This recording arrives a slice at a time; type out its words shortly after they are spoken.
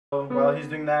While he's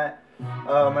doing that,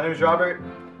 my name is Robert.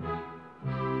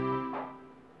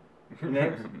 Your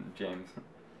name? James.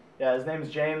 Yeah, his name is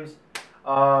James.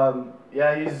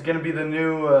 Yeah, he's gonna be the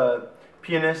new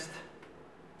pianist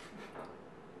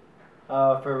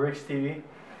for RicsTV.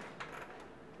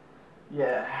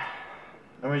 Yeah,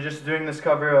 and we're just doing this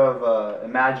cover of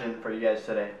Imagine for you guys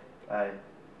today.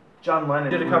 John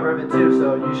Lennon did a cover of it too,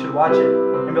 so you should watch it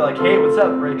and be like, hey, what's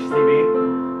up, RicsTV?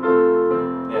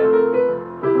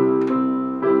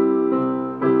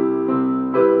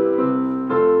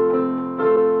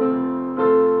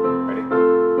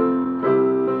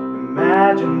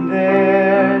 Imagine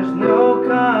there's no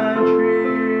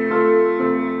countries.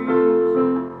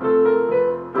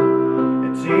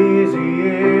 It's easy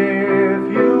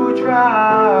if you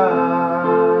try.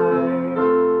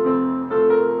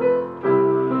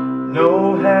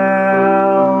 No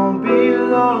hell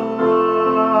below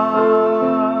us.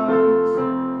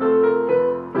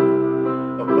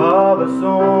 Above us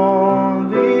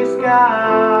only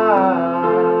sky.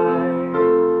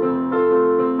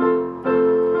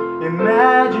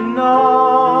 Imagine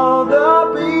all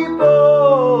the people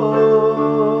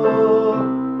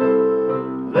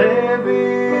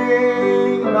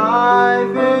living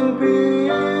life in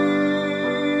peace.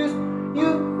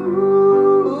 You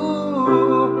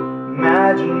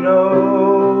imagine no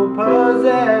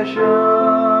possessions,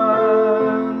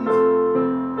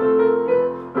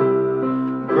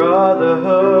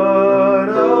 brotherhood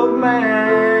of man.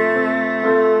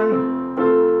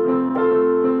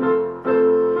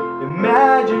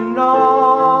 Imagine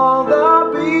all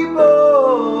the people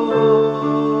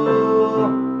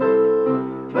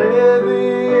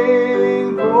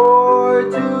living for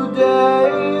today.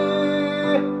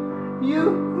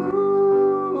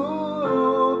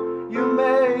 You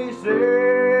may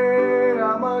say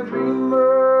I'm a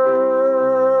dreamer,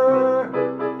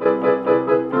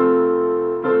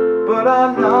 but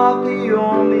I'm not the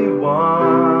only one.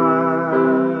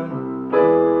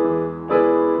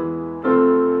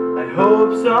 I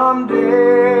hope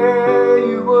someday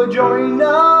you will join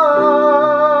us,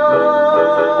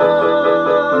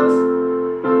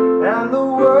 and the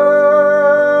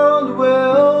world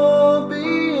will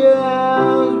be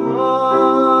as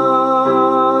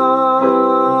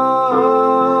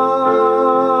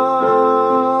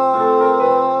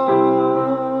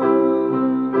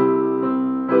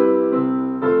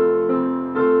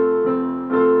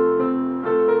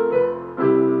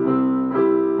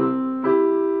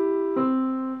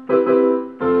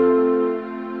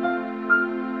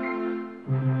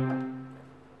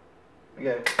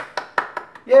Okay.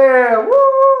 Yeah,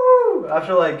 woo!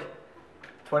 After like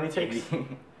 20 takes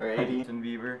 80. or 80. Justin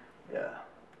Bieber. Yeah.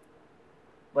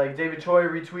 Like David Choi,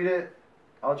 retweet it.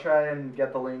 I'll try and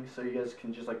get the link so you guys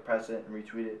can just like press it and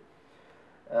retweet it.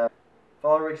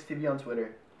 Follow RicsTV on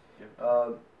Twitter.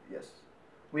 Yep. Yes.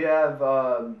 We have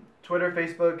Twitter,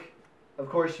 Facebook, of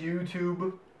course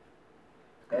YouTube.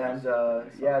 And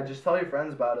yeah, just tell your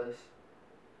friends about us.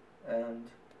 And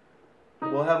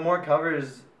we'll have more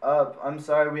covers up. I'm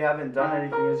sorry we haven't done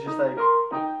anything. It's just like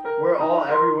we're all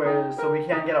everywhere, so we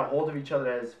can't get a hold of each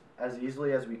other as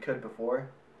easily as we could before.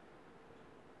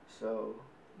 So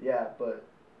yeah, but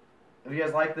if you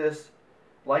guys like this,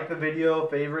 like the video,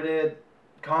 favorite it,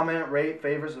 comment, rate,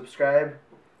 favorite, subscribe,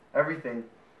 everything,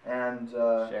 and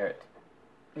share it.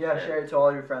 Yeah, share it to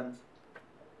all your friends,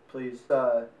 please.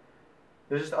 There's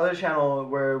this other channel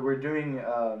where we're doing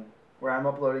where I'm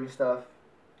uploading stuff,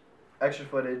 extra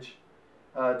footage,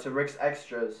 to Rick's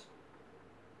Extras.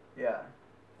 Yeah,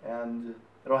 and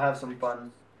it'll have some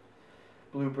fun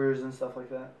bloopers and stuff like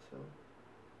that. So,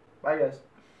 bye guys.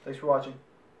 Thanks for watching.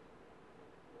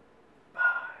 Bye.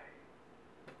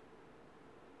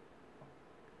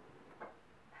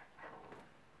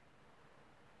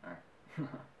 All right.